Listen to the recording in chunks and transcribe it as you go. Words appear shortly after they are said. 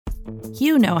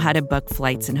You know how to book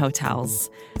flights and hotels.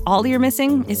 All you're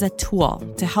missing is a tool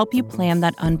to help you plan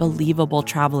that unbelievable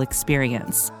travel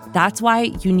experience. That's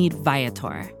why you need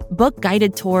Viator. Book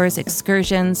guided tours,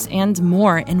 excursions, and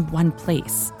more in one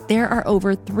place. There are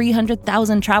over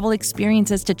 300,000 travel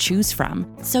experiences to choose from,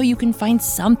 so you can find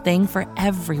something for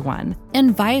everyone.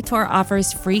 And Viator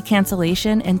offers free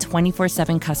cancellation and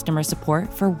 24/7 customer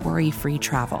support for worry-free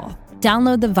travel.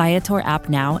 Download the Viator app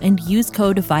now and use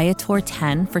code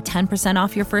Viator10 for 10%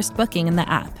 off your first booking in the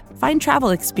app. Find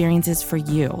travel experiences for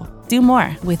you. Do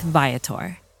more with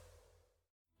Viator.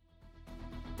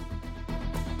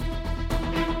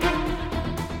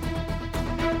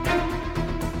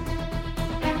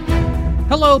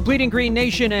 Hello, Bleeding Green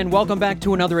Nation, and welcome back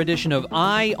to another edition of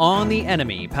Eye on the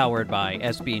Enemy, powered by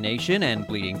SB Nation and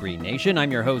Bleeding Green Nation.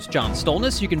 I'm your host, John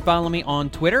Stolnis. You can follow me on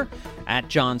Twitter at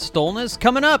John Stolnis.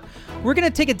 Coming up, we're going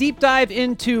to take a deep dive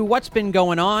into what's been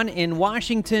going on in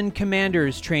Washington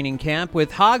Commanders training camp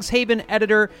with Hogs Haven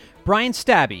editor Brian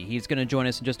Stabby. He's going to join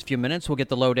us in just a few minutes. We'll get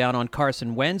the lowdown on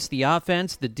Carson Wentz, the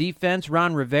offense, the defense,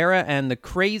 Ron Rivera, and the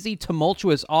crazy,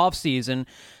 tumultuous offseason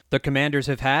the Commanders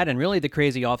have had, and really the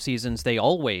crazy off seasons they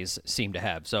always seem to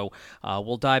have. So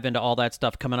we'll dive into all that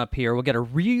stuff coming up here. We'll get a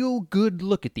real good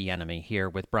look at the enemy here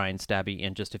with Brian Stabby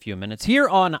in just a few minutes here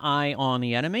on Eye on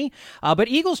the Enemy. But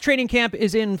Eagles training camp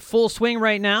is in full swing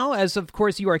right now, as of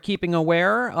course you are keeping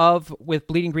aware of with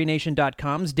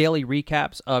BleedingGreenNation.com's daily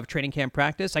recaps of training camp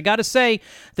practice. I got to say,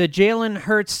 the Jalen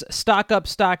Hurts stock up,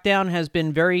 stock down has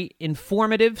been very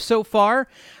informative so far.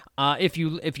 If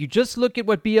you just look at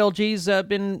what BLG's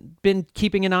been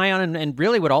keeping an eye on, and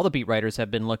really what all the beat writers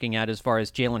have been looking at as far as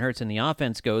Jalen Hurts and the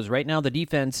offense goes, right now the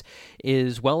defense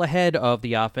is well ahead of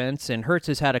the offense, and Hurts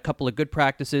has had a couple of good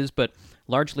practices, but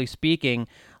largely speaking,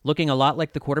 looking a lot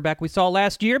like the quarterback we saw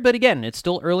last year. But again, it's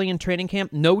still early in training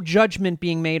camp. No judgment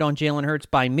being made on Jalen Hurts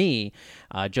by me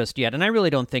just yet, and I really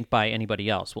don't think by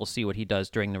anybody else. We'll see what he does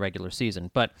during the regular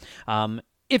season. But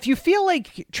if you feel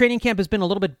like training camp has been a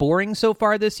little bit boring so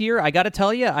far this year, I got to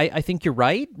tell you, I think you're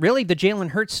right. Really, the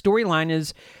Jalen Hurts storyline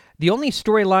is the only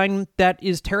storyline that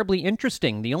is terribly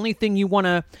interesting. The only thing you want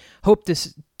to hope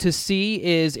to see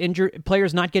is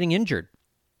players not getting injured.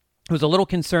 It was a little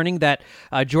concerning that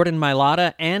Jordan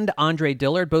Mailata and Andre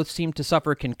Dillard both seemed to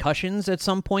suffer concussions at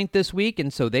some point this week,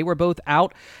 and so they were both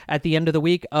out at the end of the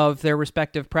week of their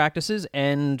respective practices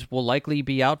and will likely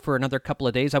be out for another couple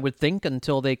of days, I would think,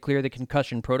 until they clear the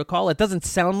concussion protocol. It doesn't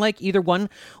sound like either one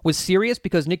was serious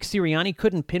because Nick Sirianni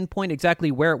couldn't pinpoint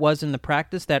exactly where it was in the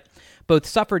practice that both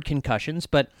suffered concussions,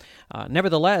 but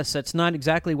nevertheless, that's not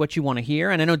exactly what you want to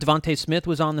hear. And I know Devontae Smith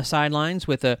was on the sidelines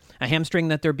with a hamstring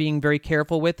that they're being very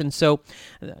careful with, and so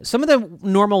some of the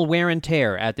normal wear and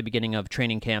tear at the beginning of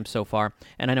training camp so far,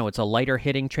 and I know it's a lighter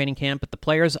hitting training camp, but the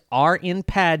players are in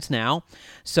pads now,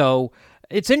 so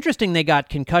it's interesting they got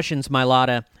concussions,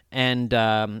 Mailata and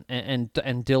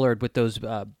Dillard, with those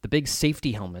the big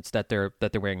safety helmets that they're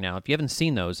wearing now. If you haven't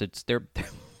seen those, they're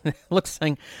they look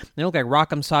like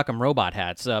Rock'em Sock'em robot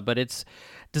hats, but it's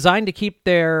designed to keep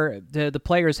the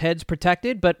players' heads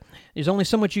protected, but there's only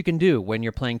so much you can do when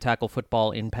you're playing tackle football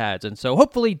in pads. And so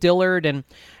hopefully Dillard and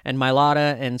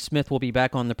Mailata and Smith will be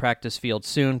back on the practice field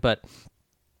soon, but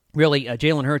really,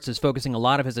 Jalen Hurts is focusing a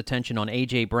lot of his attention on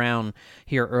A.J. Brown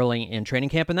here early in training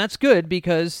camp, and that's good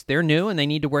because they're new and they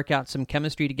need to work out some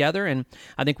chemistry together, and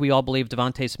I think we all believe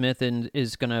Devontae Smith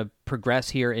is going to progress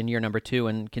here in year number 2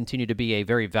 and continue to be a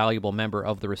very valuable member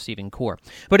of the receiving corps.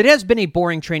 But it has been a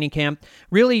boring training camp.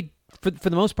 Really, for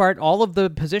the most part, all of the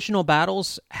positional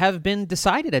battles have been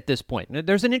decided at this point.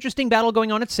 There's an interesting battle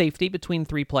going on at safety between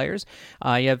 3 players.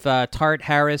 You have Tart,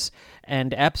 Harris,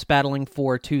 and Epps battling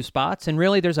for 2 spots, and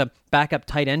really there's a backup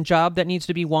tight end job that needs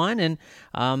to be won, and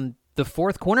the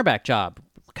 4th cornerback job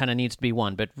kind of needs to be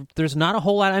won. But there's not a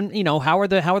whole lot. And how are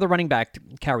the running back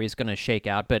carries going to shake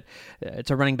out? But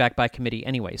it's a running back by committee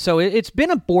anyway. So it's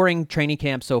been a boring training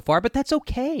camp so far, but that's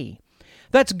okay.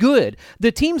 That's good.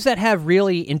 The teams that have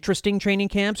really interesting training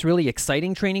camps, really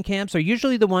exciting training camps, are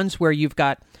usually the ones where you've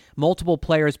got multiple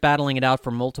players battling it out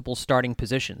for multiple starting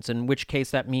positions, in which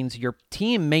case that means your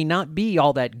team may not be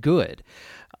all that good.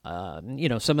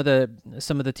 Some of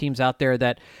the teams out there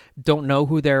that don't know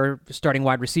who their starting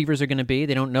wide receivers are going to be.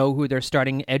 They don't know who their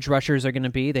starting edge rushers are going to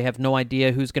be. They have no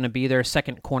idea who's going to be their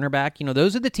second cornerback.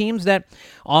 Those are the teams that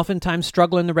oftentimes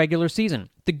struggle in the regular season.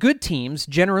 The good teams,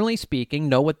 generally speaking,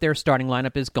 know what their starting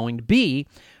lineup is going to be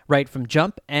right from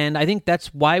jump, and I think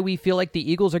that's why we feel like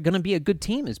the Eagles are going to be a good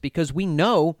team, is because we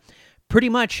know pretty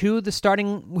much who's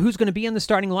going to be in the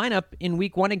starting lineup in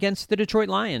Week 1 against the Detroit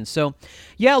Lions. So,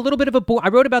 yeah, a little bit of I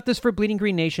wrote about this for Bleeding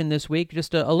Green Nation this week.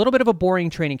 Just a little bit of a boring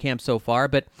training camp so far,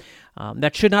 but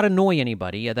that should not annoy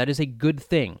anybody. That is a good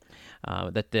thing.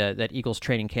 That Eagles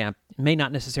training camp may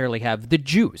not necessarily have the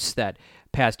juice that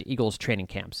past Eagles training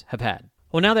camps have had.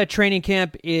 Well, now that training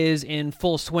camp is in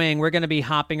full swing, we're going to be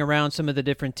hopping around some of the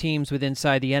different teams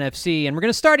inside the NFC, and we're going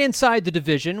to start inside the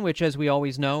division, which, as we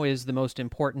always know, is the most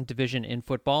important division in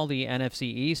football, the NFC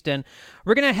East, and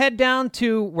we're going to head down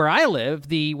to where I live,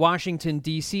 the Washington,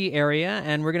 D.C. area,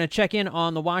 and we're going to check in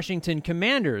on the Washington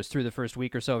Commanders through the first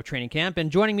week or so of training camp,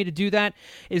 and joining me to do that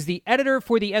is the editor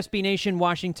for the SB Nation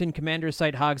Washington Commanders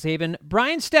site, Hogs Haven,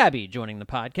 Brian Stabby, joining the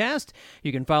podcast.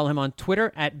 You can follow him on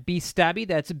Twitter at bstabby,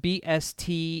 that's BSTABBE.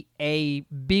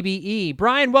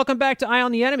 Brian, welcome back to Eye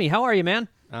on the Enemy. How are you, man?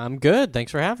 I'm good.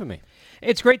 Thanks for having me.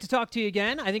 It's great to talk to you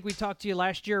again. I think we talked to you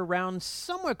last year around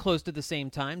somewhat close to the same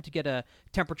time to get a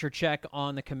temperature check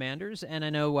on the Commanders, and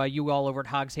I know you all over at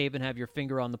Hogs Haven have your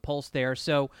finger on the pulse there.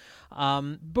 So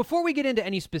before we get into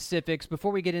any specifics,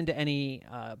 before we get into any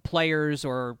players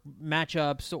or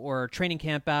matchups or training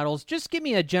camp battles, just give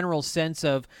me a general sense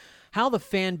of how the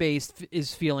fan base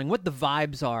is feeling, what the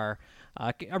vibes are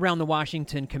around the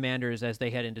Washington Commanders as they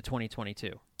head into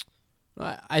 2022.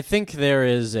 I think there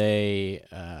is a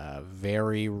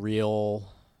very real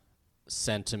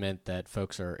sentiment that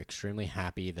folks are extremely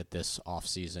happy that this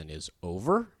offseason is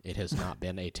over. It has not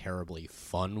been a terribly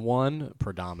fun one,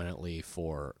 predominantly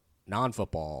for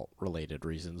non-football related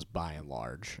reasons by and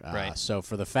large. Right. So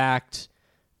for the fact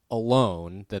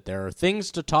alone that there are things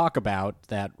to talk about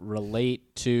that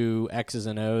relate to X's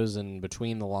and O's and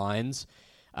between the lines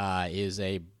is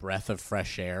a breath of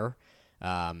fresh air.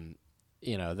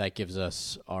 That gives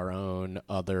us our own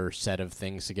other set of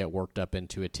things to get worked up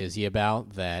into a tizzy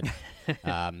about that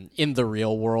in the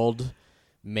real world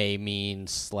may mean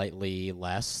slightly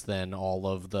less than all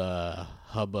of the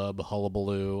hubbub,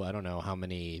 hullabaloo. I don't know how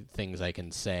many things I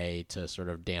can say to sort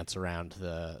of dance around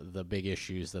the big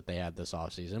issues that they had this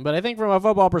offseason. But I think from a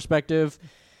football perspective,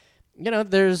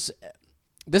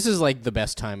 this is like the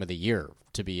best time of the year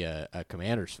to be a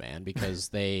Commanders fan because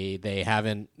they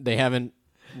haven't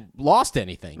lost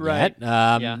anything right.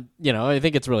 yet. I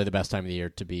think it's really the best time of the year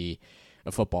to be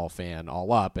a football fan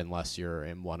all up, unless you're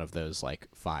in one of those like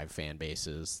 5 fan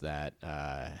bases that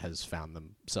has found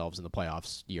themselves in the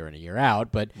playoffs year in and year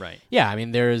out. But right. Yeah, I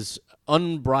mean, there's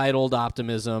unbridled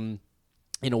optimism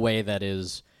in a way that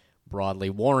is broadly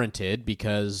warranted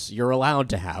because you're allowed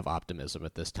to have optimism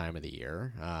at this time of the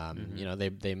year.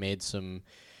 They made some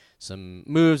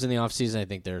moves in the offseason. I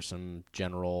think there's some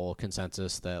general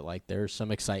consensus that like there's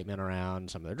some excitement around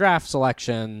some of their draft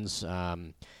selections.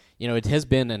 It has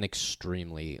been an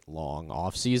extremely long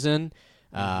offseason.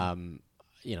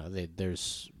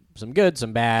 There's some good,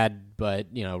 some bad, but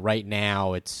right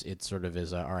now it's sort of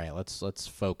is all right. Let's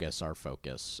focus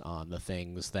on the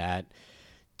things that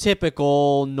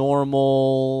typical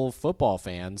normal football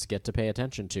fans get to pay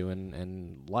attention to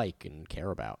and like and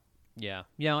care about. Yeah.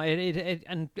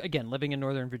 And again, living in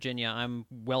Northern Virginia, I'm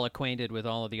well acquainted with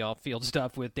all of the off-field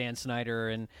stuff with Dan Snyder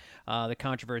and the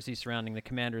controversy surrounding the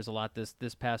Commanders a lot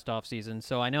this past offseason.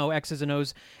 So I know X's and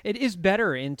O's, it is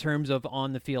better in terms of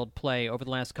on-the-field play over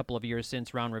the last couple of years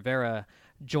since Ron Rivera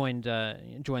joined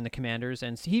the Commanders,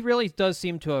 and he really does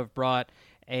seem to have brought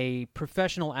a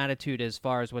professional attitude as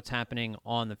far as what's happening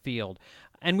on the field.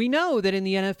 And we know that in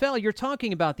the NFL, you're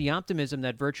talking about the optimism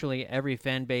that virtually every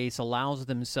fan base allows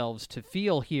themselves to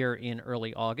feel here in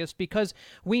early August, because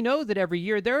we know that every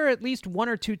year there are at least 1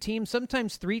 or 2 teams,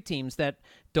 sometimes 3 teams, that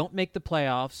don't make the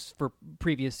playoffs for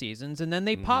previous seasons, and then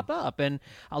they pop up. And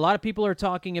a lot of people are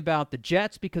talking about the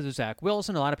Jets because of Zach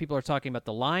Wilson. A lot of people are talking about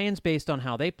the Lions based on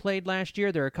how they played last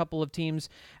year. There are a couple of teams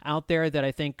out there that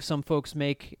I think some folks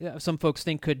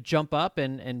think could jump up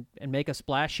and make a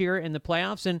splash here in the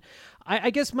playoffs. And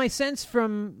I guess my sense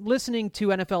from listening to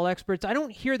NFL experts, I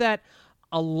don't hear that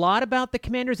a lot about the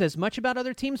Commanders as much about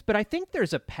other teams, but I think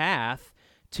there's a path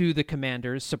to the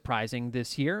Commanders surprising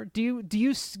this year. Do you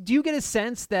get a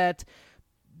sense that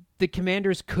the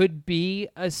Commanders could be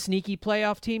a sneaky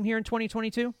playoff team here in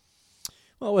 2022?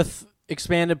 Well, with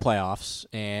expanded playoffs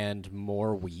and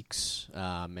more weeks,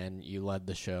 and you led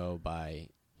the show by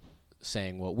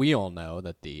saying what we all know,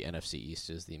 that the NFC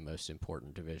East is the most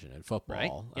important division in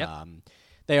football. Right. Yep.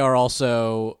 They are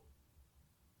also,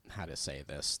 how to say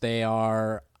this, they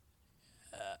are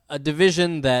a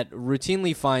division that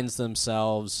routinely finds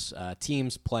themselves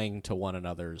teams playing to one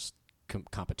another's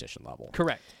competition level.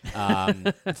 Correct.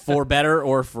 For better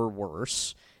or for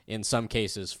worse. In some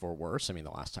cases for worse. I mean,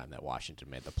 the last time that Washington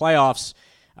made the playoffs,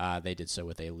 They did so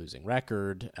with a losing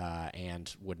record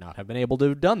and would not have been able to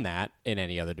have done that in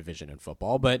any other division in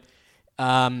football. But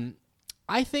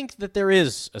I think that there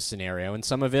is a scenario, and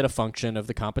some of it a function of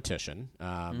the competition.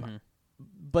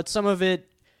 But some of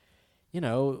it,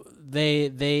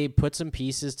 they put some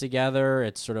pieces together.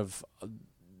 It's sort of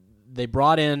they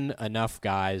brought in enough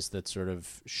guys that sort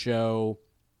of show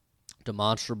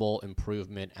demonstrable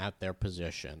improvement at their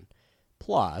position.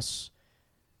 Plus,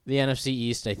 the NFC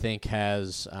East, I think,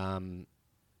 has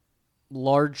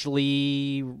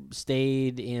largely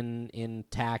stayed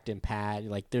intact and pat.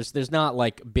 Like there's not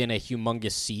like been a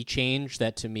humongous sea change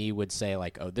that to me would say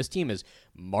like, oh, this team is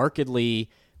markedly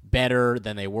better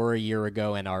than they were a year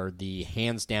ago and are the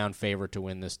hands down favorite to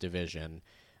win this division.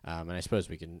 And I suppose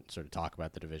we can sort of talk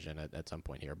about the division at some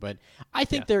point here. But I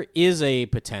think there is a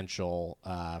potential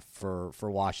for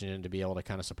Washington to be able to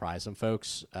kind of surprise some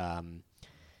folks.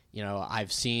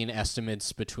 I've seen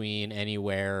estimates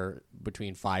anywhere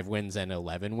between 5 wins and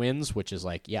 11 wins, which is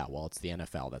like, it's the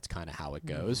NFL. That's kind of how it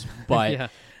goes.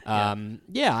 But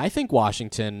I think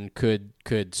Washington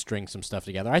could string some stuff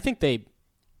together. I think they're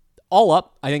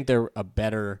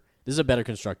this is a better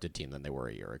constructed team than they were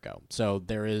a year ago. So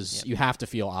you have to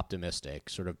feel optimistic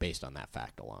sort of based on that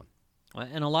fact alone.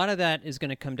 And a lot of that is going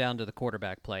to come down to the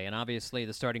quarterback play. And obviously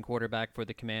the starting quarterback for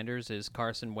the Commanders is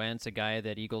Carson Wentz, a guy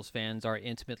that Eagles fans are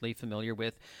intimately familiar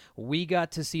with. We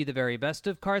got to see the very best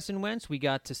of Carson Wentz. We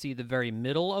got to see the very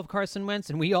middle of Carson Wentz.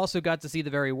 And we also got to see the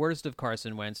very worst of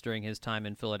Carson Wentz during his time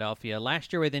in Philadelphia.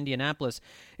 Last year with Indianapolis,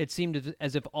 it seemed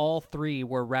as if all three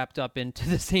were wrapped up into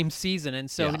the same season. And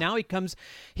so now he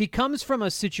comes from a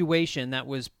situation that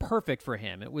was perfect for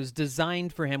him. It was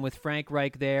designed for him with Frank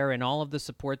Reich there and all of the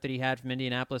support that he had from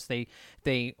Indianapolis.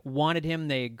 They wanted him.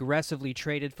 They aggressively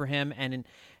traded for him, and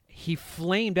he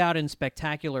flamed out in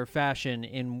spectacular fashion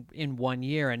in 1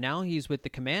 year. And now he's with the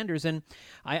Commanders, and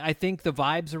I think the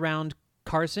vibes around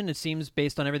Carson, it seems,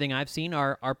 based on everything I've seen,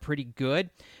 are pretty good.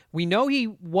 We know he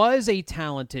was a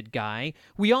talented guy.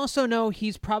 We also know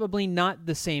he's probably not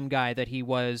the same guy that he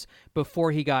was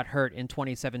before he got hurt in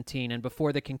 2017 and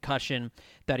before the concussion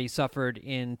that he suffered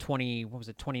in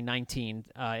 2019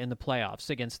 in the playoffs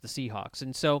against the Seahawks.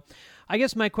 And so I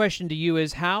guess my question to you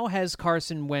is, how has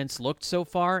Carson Wentz looked so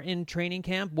far in training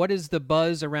camp? What is the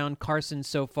buzz around Carson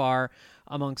so far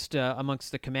amongst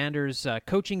the Commanders'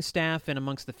 coaching staff and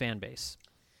amongst the fan base?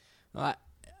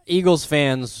 Eagles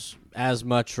fans, as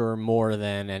much or more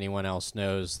than anyone else,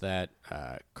 knows that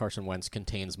Carson Wentz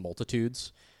contains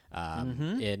multitudes,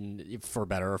 for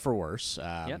better or for worse.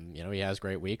 He has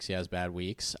great weeks, he has bad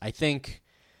weeks. I think,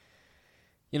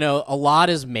 a lot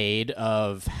is made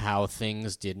of how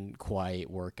things didn't quite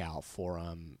work out for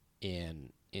him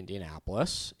in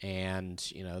Indianapolis,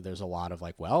 and there's a lot of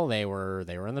like, well, they were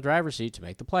in the driver's seat to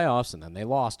make the playoffs, and then they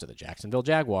lost to the Jacksonville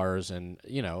Jaguars, and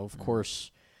of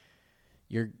course.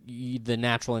 The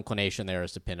natural inclination there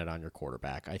is to pin it on your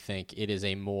quarterback. I think it is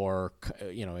a more,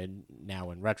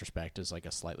 now in retrospect, is like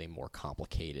a slightly more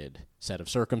complicated set of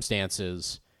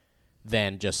circumstances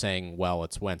than just saying, well,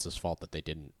 it's Wentz's fault that they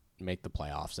didn't make the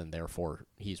playoffs and therefore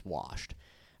he's washed.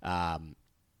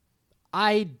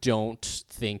 I don't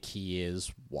think he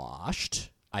is washed.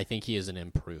 I think he is an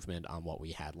improvement on what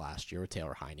we had last year with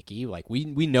Taylor Heineke. Like we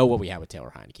know what we have with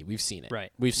Taylor Heineke. We've seen it.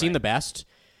 Right. We've seen the best.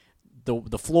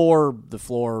 The floor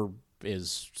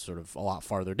is sort of a lot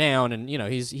farther down, and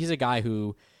he's a guy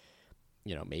who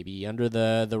maybe under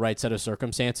the right set of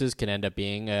circumstances can end up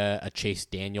being a Chase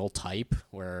Daniel type,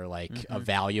 where like a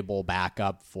valuable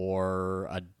backup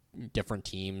for different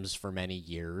teams for many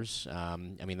years.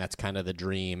 That's kind of the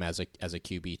dream as a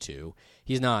QB2.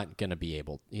 He's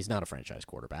not a franchise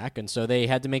quarterback, and so they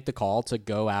had to make the call to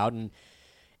go out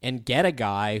and get a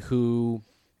guy who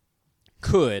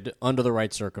could, under the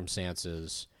right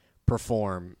circumstances,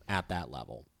 perform at that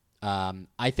level.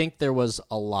 I think there was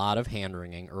a lot of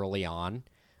hand-wringing early on.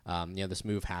 This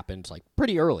move happened like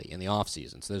pretty early in the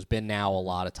offseason, so there's been now a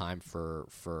lot of time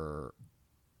for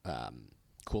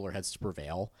cooler heads to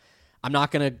prevail. I'm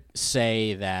not going to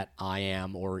say that I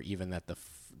am, or even that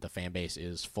the fan base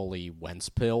is fully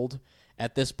Wentz-pilled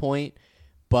at this point,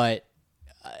 but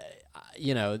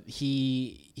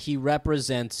he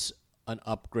represents an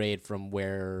upgrade from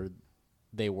where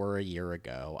they were a year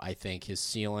ago. I think his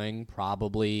ceiling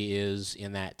probably is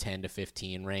in that 10 to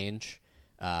 15 range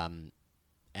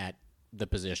at the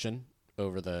position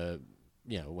over the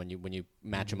when you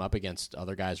match him up against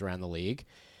other guys around the league.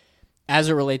 As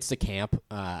it relates to camp,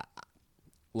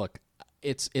 look,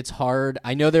 it's hard.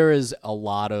 I know there is a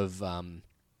lot of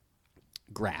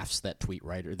graphs that beat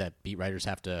writers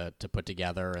have to put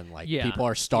together, and like Yeah. people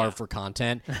are starved for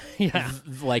content. Yeah.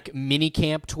 Like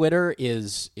minicamp Twitter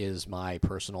is my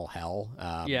personal hell.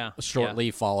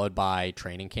 Shortly followed by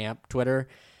training camp Twitter.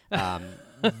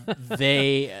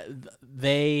 They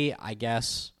I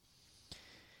guess,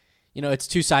 it's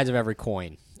two sides of every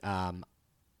coin.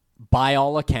 By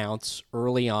all accounts,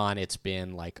 early on, it's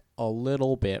been like a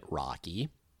little bit rocky,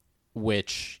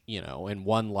 which, in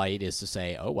one light is to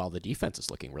say, oh, well, the defense is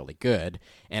looking really good.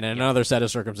 And in another set of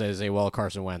circumstances, say, well,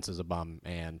 Carson Wentz is a bum.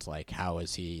 And like, how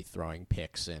is he throwing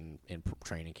picks in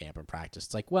training camp and practice?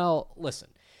 It's like, well, listen,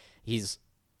 he's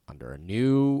under a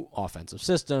new offensive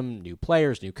system, new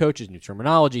players, new coaches, new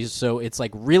terminologies. So it's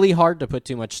like really hard to put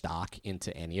too much stock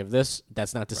into any of this.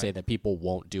 That's not to say that people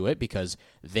won't do it, because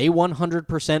they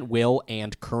 100% will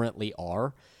and currently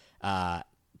are.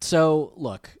 So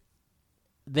look,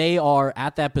 they are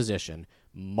at that position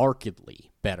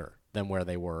markedly better than where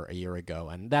they were a year ago,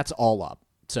 and that's all up.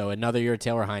 So another year,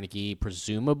 Taylor Heineke,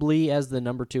 presumably as the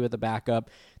number 2 at the backup.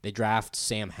 They draft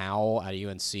Sam Howell out of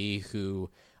UNC, who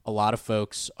a lot of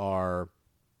folks are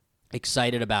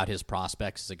excited about his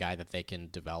prospects as a guy that they can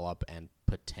develop and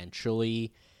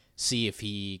potentially see if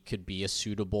he could be a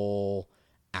suitable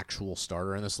actual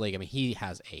starter in this league. I mean, he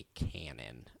has a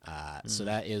cannon. So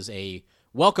that is a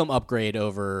welcome upgrade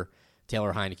over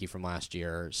Taylor Heineke from last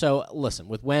year. So listen,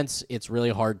 with Wentz, it's really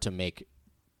hard to make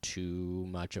too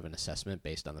much of an assessment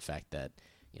based on the fact that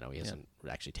he hasn't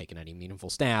actually taken any meaningful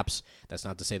snaps. That's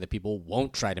not to say that people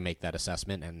won't try to make that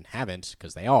assessment and haven't,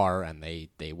 because they are, and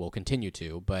they will continue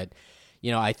to. But,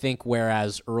 I think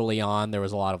whereas early on there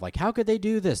was a lot of like, how could they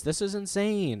do this? This is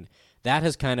insane. That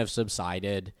has kind of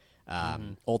subsided.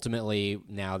 Ultimately,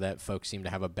 now that folks seem to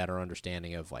have a better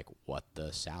understanding of like what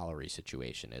the salary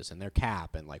situation is and their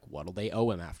cap and like what'll they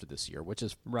owe him after this year, which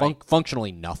is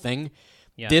functionally nothing.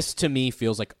 Yeah. This, to me,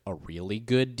 feels like a really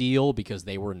good deal, because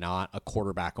they were not a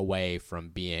quarterback away from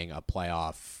being a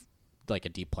playoff, like a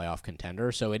deep playoff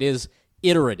contender. So it is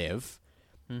iterative,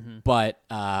 but,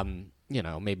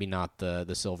 maybe not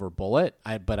the silver bullet.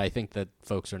 But I think that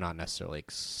folks are not necessarily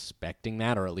expecting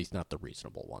that, or at least not the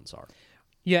reasonable ones are.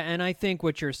 Yeah, and I think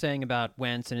what you're saying about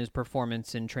Wentz and his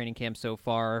performance in training camp so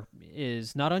far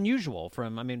is not unusual.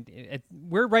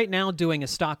 We're right now doing a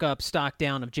stock up, stock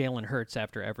down of Jalen Hurts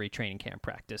after every training camp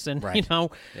practice. And,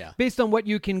 based on what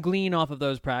you can glean off of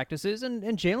those practices, and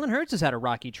Jalen Hurts has had a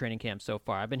rocky training camp so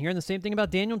far. I've been hearing the same thing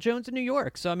about Daniel Jones in New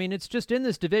York. So, it's just in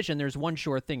this division, there's one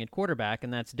sure thing at quarterback,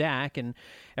 and that's Dak, and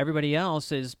everybody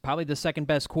else is probably the second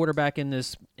best quarterback in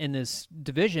this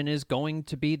division is going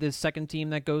to be the second team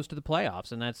that goes to the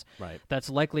playoffs. And that's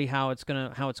likely how it's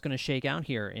gonna shake out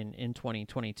here in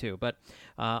 2022. But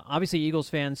obviously, Eagles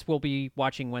fans will be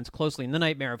watching Wentz closely. And the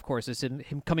nightmare, of course, is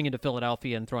him coming into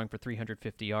Philadelphia and throwing for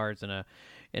 350 yards in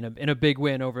a big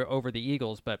win over the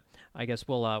Eagles. But I guess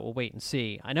we'll wait and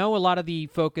see. I know a lot of the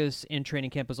focus in training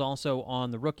camp is also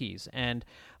on the rookies, and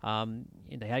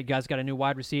you guys got a new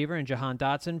wide receiver in Jahan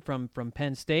Dotson from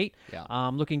Penn State. Yeah.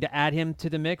 Looking to add him to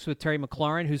the mix with Terry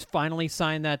McLaurin, who's finally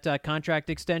signed that contract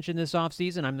extension this offseason.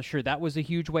 I'm sure that was a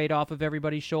huge weight off of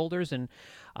everybody's shoulders, and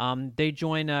they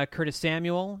join Curtis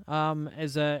Samuel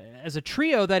as a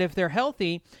trio that, if they're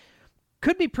healthy,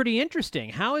 could be pretty interesting.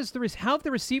 How have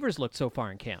the receivers looked so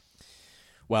far in camp?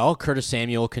 Well, Curtis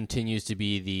Samuel continues to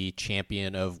be the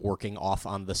champion of working off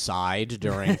on the side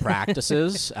during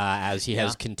practices, as he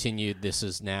has continued.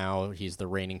 He's the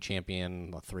reigning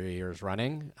champion 3 years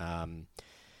running.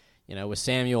 With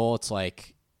Samuel, it's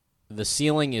like the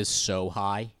ceiling is so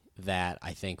high that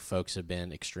I think folks have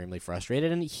been extremely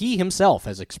frustrated, and he himself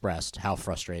has expressed how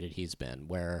frustrated he's been,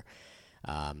 where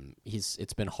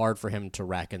it's been hard for him to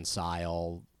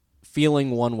reconcile feeling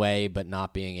one way but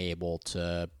not being able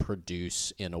to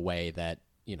produce in a way that,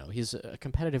 he's a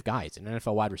competitive guy. He's an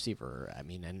NFL wide receiver.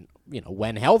 And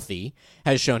when healthy,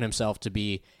 has shown himself to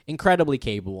be incredibly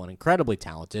capable and incredibly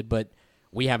talented, but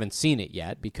we haven't seen it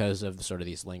yet because of sort of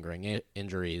these lingering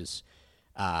injuries.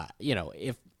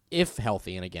 If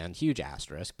healthy, and again, huge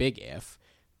asterisk, big if,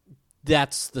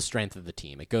 that's the strength of the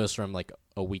team. It goes from like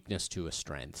a weakness to a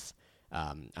strength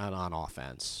on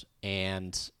offense.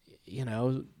 And,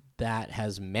 that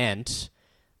has meant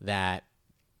that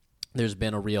there's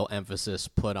been a real emphasis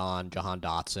put on Jahan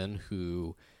Dotson,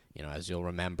 who, as you'll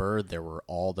remember, there were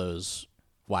all those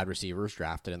wide receivers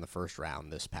drafted in the first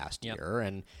round this past year.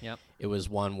 And it was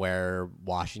one where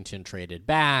Washington traded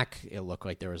back. It looked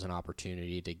like there was an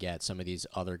opportunity to get some of these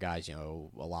other guys,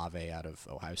 Olave out of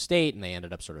Ohio State, and they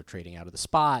ended up sort of trading out of the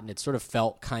spot. And it sort of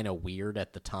felt kind of weird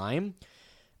at the time.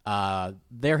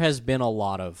 There has been a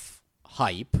lot of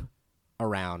hype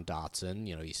around Dotson.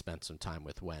 You know, he spent some time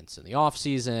with Wentz in the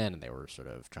offseason, and they were sort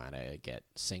of trying to get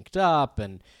synced up.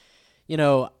 And, you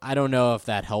know, I don't know if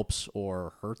that helps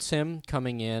or hurts him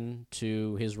coming in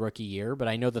to his rookie year, but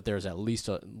I know that there's at least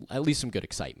some good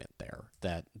excitement there.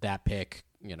 That pick,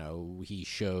 you know, he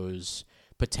shows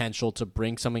potential to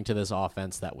bring something to this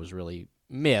offense that was really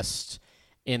missed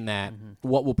in that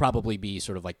what will probably be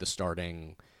sort of like the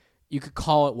starting, you could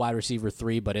call it wide receiver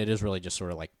 3, but it is really just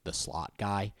sort of like the slot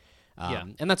guy.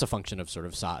 And that's a function of sort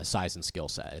of size and skill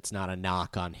set. It's not a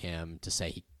knock on him to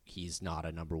say he's not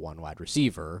a number 1 wide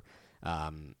receiver.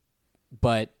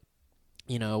 But,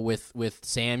 you know, with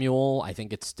Samuel, I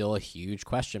think it's still a huge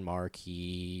question mark.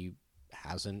 He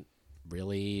hasn't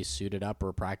really suited up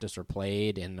or practiced or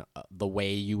played in the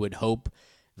way you would hope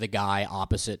the guy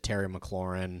opposite Terry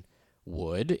McLaurin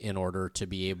would in order to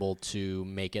be able to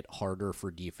make it harder for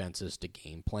defenses to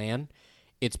game plan.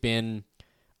 It's been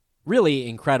really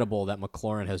incredible that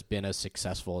McLaurin has been as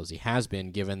successful as he has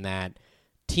been, given that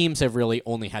teams have really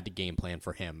only had to game plan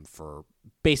for him for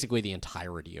basically the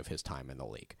entirety of his time in the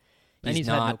league. And he's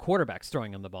had no quarterbacks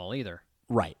throwing him the ball either.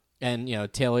 Right. And, you know,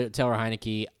 Taylor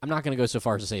Heineke, I'm not going to go so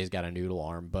far as to say he's got a noodle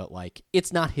arm, but, like,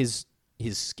 it's not his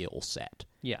skill set.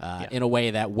 In a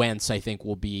way that Wentz, I think,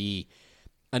 will be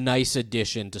a nice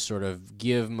addition to sort of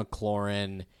give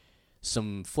McLaurin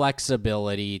some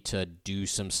flexibility to do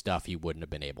some stuff he wouldn't have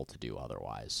been able to do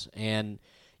otherwise. And,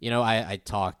 you know, I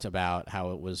talked about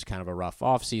how it was kind of a rough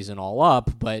offseason all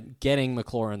up, but getting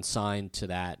McLaurin signed to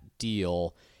that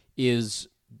deal is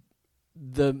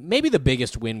maybe the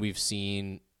biggest win we've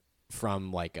seen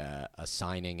from like a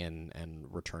signing and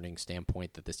returning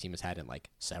standpoint that this team has had in like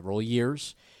several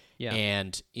years. Yeah.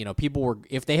 And, you know,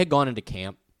 if they had gone into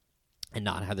camp and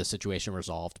not had the situation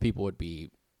resolved, people would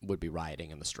be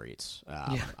rioting in the streets.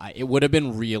 It would have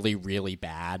been really, really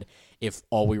bad if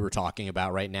all we were talking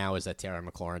about right now is that Terry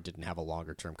McLaurin didn't have a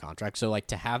longer-term contract. So, like,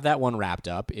 to have that one wrapped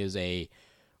up is a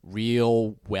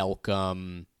real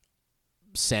welcome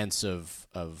sense of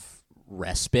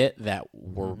respite that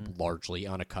we're largely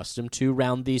unaccustomed to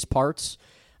around these parts.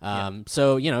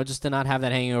 So, you know, just to not have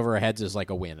that hanging over our heads is like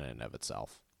a win in and of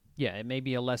itself. Yeah, it may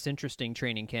be a less interesting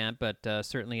training camp, but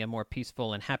certainly a more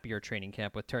peaceful and happier training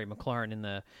camp with Terry McLaurin in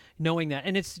the knowing that.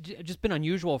 And it's just been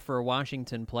unusual for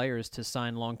Washington players to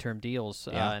sign long-term deals,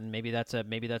 and maybe that's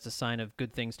a sign of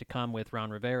good things to come with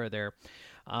Ron Rivera there.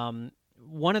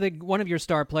 One of your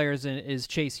star players is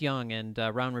Chase Young, and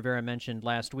Ron Rivera mentioned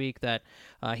last week that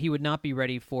he would not be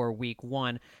ready for Week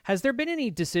 1. Has there been any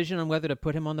decision on whether to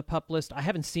put him on the PUP list? I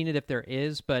haven't seen it if there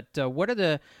is, but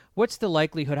what's the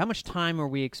likelihood? How much time are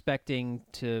we expecting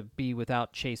to be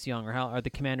without Chase Young, or how are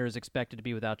the Commanders expected to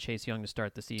be without Chase Young to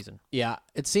start the season? Yeah,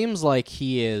 it seems like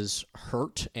he is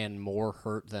hurt, and more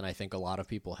hurt than I think a lot of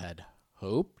people had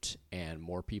hoped and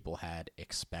more people had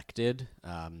expected.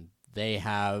 They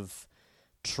have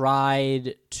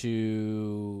tried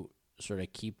to sort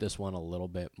of keep this one a little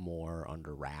bit more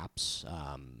under wraps.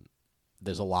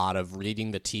 There's a lot of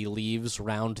reading the tea leaves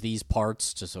around these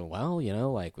parts to say, well, you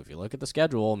know, like if you look at the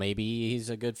schedule, maybe he's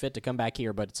a good fit to come back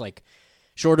here. But it's like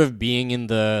short of being in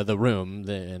the room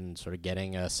and sort of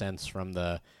getting a sense from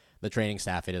the training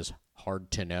staff, it is hard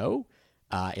to know.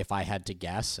 If I had to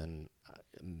guess, and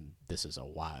this is a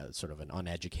wild, sort of an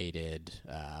uneducated,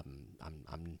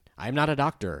 I'm not a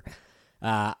doctor.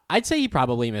 I'd say he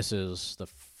probably misses the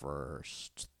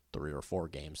first 3 or 4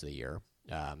 games of the year,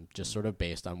 just sort of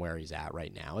based on where he's at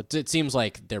right now. It seems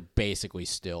like they're basically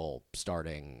still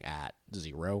starting at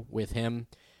 0 with him.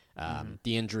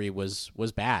 The injury was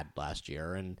bad last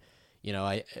year, and you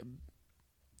know,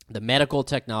 the medical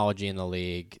technology in the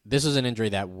league, this is an injury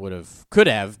that could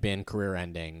have been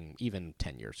career-ending even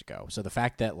 10 years ago. So the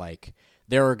fact that like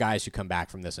there are guys who come back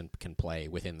from this and can play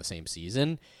within the same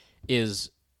season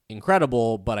is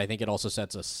incredible, but I think it also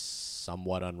sets a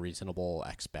somewhat unreasonable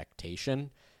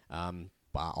expectation.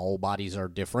 All bodies are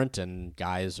different, and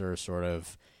guys are sort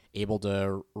of able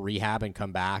to rehab and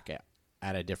come back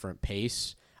at a different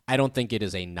pace. I don't think it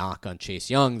is a knock on Chase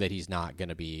Young that he's not going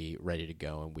to be ready to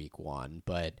go in Week 1,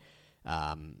 but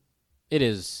it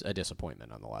is a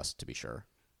disappointment nonetheless, to be sure.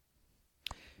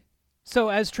 So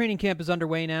as training camp is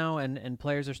underway now and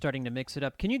players are starting to mix it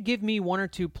up, can you give me 1 or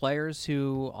 2 players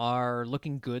who are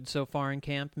looking good so far in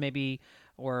camp, maybe,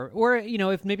 or you know,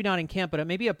 if maybe not in camp, but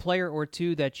maybe a player or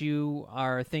 2 that you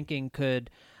are thinking could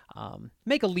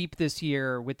make a leap this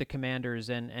year with the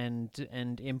Commanders and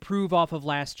improve off of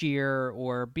last year,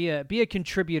 or be a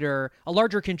contributor, a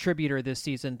larger contributor this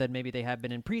season than maybe they have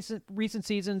been in recent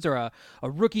seasons, or a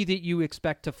rookie that you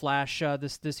expect to flash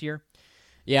this year?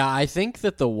 Yeah, I think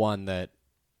that the one that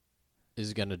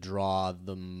is going to draw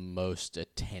the most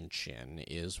attention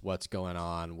is what's going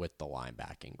on with the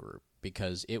linebacking group,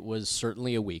 because it was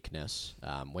certainly a weakness.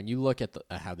 When you look at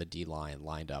how the D-line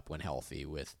lined up when healthy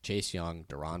with Chase Young,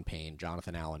 Daron Payne,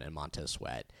 Jonathan Allen, and Montez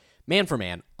Sweat, man for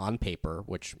man, on paper,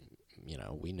 which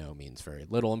we know means very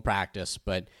little in practice,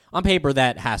 but on paper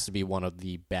that has to be one of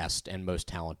the best and most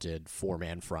talented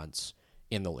four-man fronts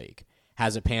in the league.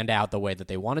 Has it panned out the way that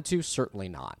they wanted to? Certainly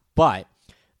not. But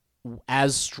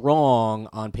as strong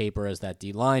on paper as that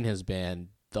D-line has been,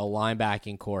 the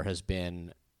linebacking core has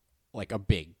been like a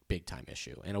big time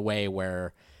issue in a way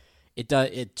where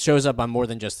it shows up on more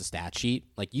than just the stat sheet.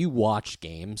 Like, you watch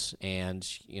games and,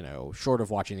 short of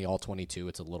watching the all-22,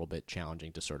 it's a little bit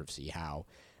challenging to sort of see how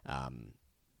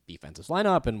defenses line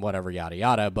up and whatever, yada,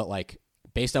 yada. But, like,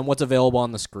 based on what's available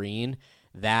on the screen,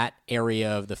 that area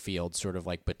of the field sort of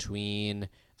like between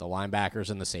the linebackers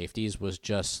and the safeties was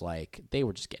just like, they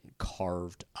were just getting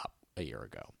carved up a year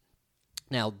ago.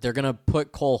 Now, they're going to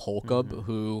put Cole Holcomb,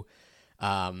 who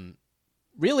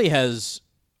really has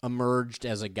emerged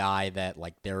as a guy that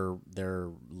like they're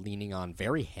leaning on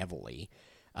very heavily,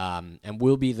 and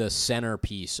will be the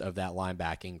centerpiece of that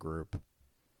linebacking group.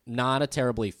 Not a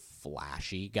terribly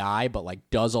flashy guy, but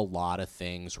like does a lot of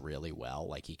things really well.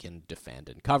 Like, he can defend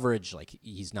in coverage. Like,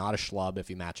 he's not a schlub if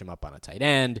you match him up on a tight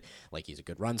end. Like, he's a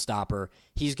good run stopper.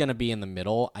 He's going to be in the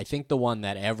middle. I think the one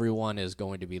that everyone is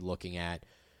going to be looking at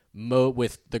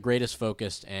with the greatest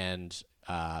focus and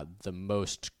the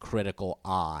most critical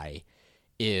eye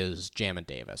is Jamin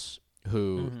Davis,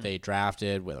 who they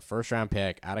drafted with a first-round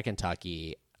pick out of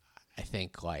Kentucky. I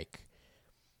think, like,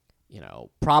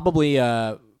 probably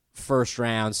a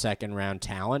first-round, second-round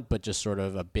talent, but just sort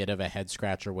of a bit of a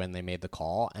head-scratcher when they made the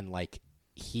call. And, like,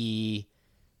 he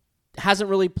hasn't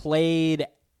really played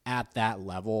at that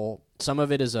level. Some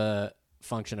of it is a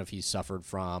function of he's suffered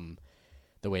from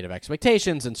the weight of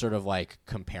expectations and sort of, like,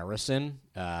 comparison,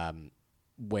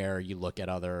 where you look at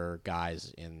other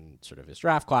guys in sort of his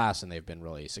draft class and they've been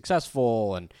really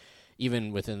successful, and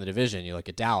even within the division, you look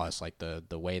at Dallas, like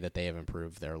the way that they have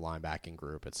improved their linebacking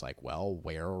group, it's like, well,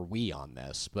 where are we on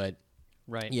this? But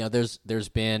right, there's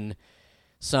been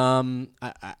some,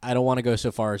 I don't want to go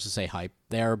so far as to say hype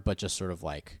there, but just sort of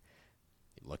like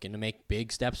looking to make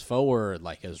big steps forward,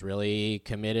 like is really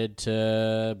committed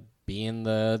to being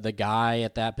the guy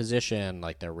at that position.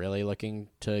 Like, they're really looking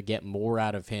to get more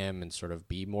out of him and sort of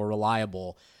be more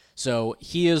reliable. So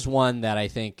he is one that I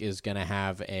think is going to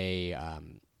have a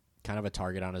kind of a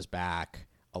target on his back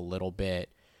a little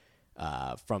bit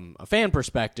from a fan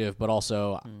perspective, but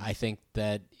also I think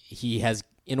that he has,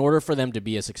 in order for them to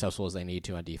be as successful as they need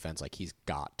to on defense, like, he's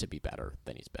got to be better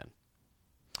than he's been.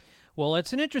 Well,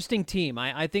 it's an interesting team.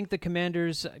 I think the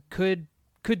Commanders could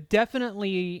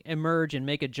definitely emerge and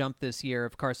make a jump this year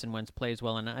if Carson Wentz plays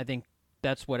well, and I think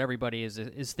that's what everybody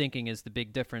is thinking is the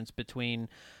big difference between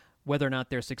whether or not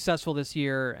they're successful this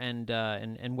year and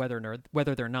whether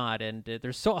they're not. And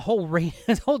there's a whole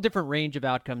different range of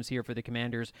outcomes here for the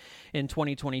Commanders in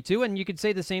 2022, and you could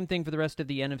say the same thing for the rest of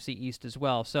the NFC East as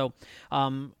well. So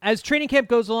as training camp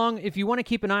goes along, if you want to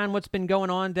keep an eye on what's been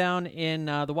going on down in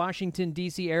the Washington,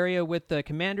 D.C. area with the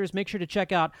Commanders, make sure to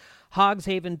check out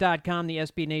hogshaven.com, the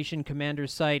SB Nation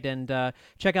Commanders site, and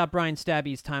check out Brian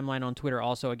Stabby's timeline on Twitter.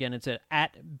 Also, again, it's at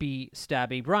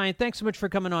 @BStabby. Brian, thanks so much for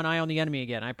coming on Eye on the Enemy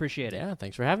again. I appreciate it. Yeah,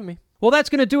 thanks for having me. Well, that's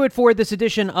going to do it for this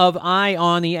edition of Eye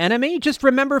on the Enemy. Just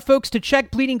remember, folks, to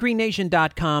check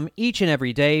bleedinggreennation.com each and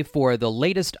every day for the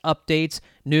latest updates,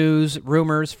 news,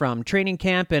 rumors from training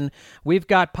camp, and we've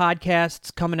got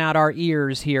podcasts coming out our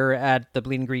ears here at the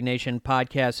Bleeding Green Nation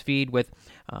podcast feed with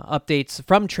updates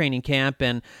from training camp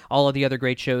and all of the other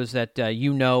great shows that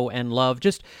you know and love.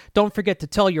 Just don't forget to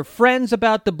tell your friends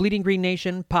about the Bleeding Green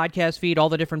Nation podcast feed, all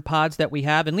the different pods that we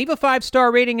have, and leave a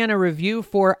 5-star rating and a review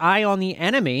for Eye on the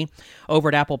Enemy over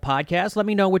at Apple Podcasts. Let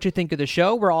me know what you think of the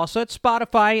show. We're also at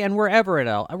Spotify and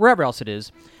wherever else it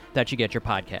is that you get your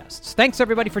podcasts. Thanks,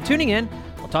 everybody, for tuning in.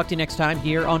 We'll talk to you next time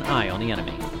here on Eye on the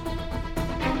Enemy.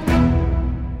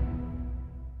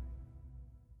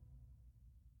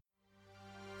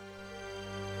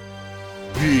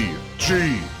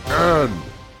 BGN.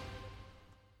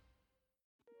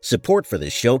 Support for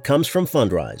this show comes from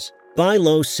Fundrise. Buy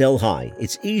low, sell high.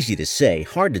 It's easy to say,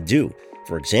 hard to do.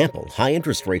 For example, high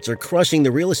interest rates are crushing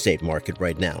the real estate market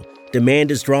right now.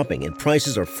 Demand is dropping and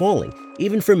prices are falling,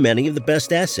 even for many of the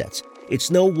best assets.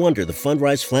 It's no wonder the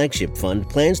Fundrise Flagship Fund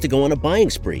plans to go on a buying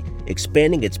spree,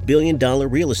 expanding its billion-dollar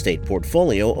real estate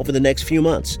portfolio over the next few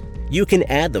months. You can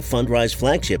add the Fundrise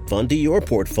Flagship Fund to your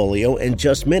portfolio in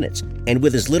just minutes and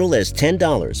with as little as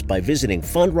 $10 by visiting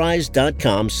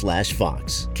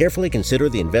fundrise.com/Fox. Carefully consider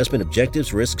the investment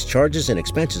objectives, risks, charges, and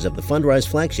expenses of the Fundrise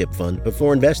Flagship Fund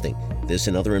before investing. This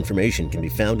and other information can be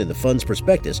found in the fund's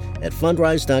prospectus at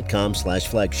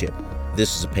fundrise.com/flagship.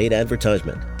 This is a paid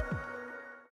advertisement.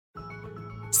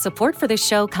 Support for this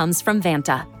show comes from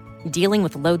Vanta. Dealing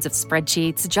with loads of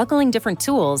spreadsheets, juggling different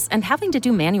tools, and having to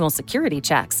do manual security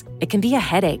checks, it can be a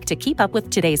headache to keep up with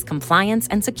today's compliance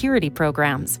and security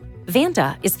programs.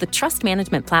 Vanta is the trust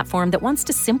management platform that wants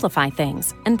to simplify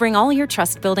things and bring all your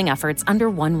trust-building efforts under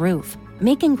one roof,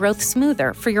 making growth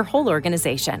smoother for your whole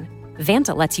organization.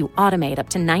 Vanta lets you automate up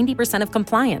to 90% of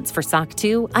compliance for SOC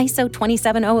 2, ISO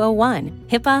 27001,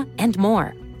 HIPAA, and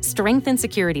more. Strengthen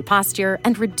security posture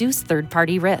and reduce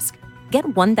third-party risk. Get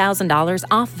 $1,000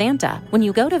 off Vanta when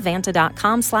you go to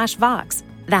vanta.com/Vox.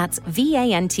 That's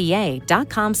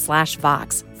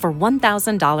VANTA.com/Vox for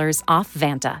 $1,000 off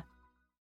Vanta.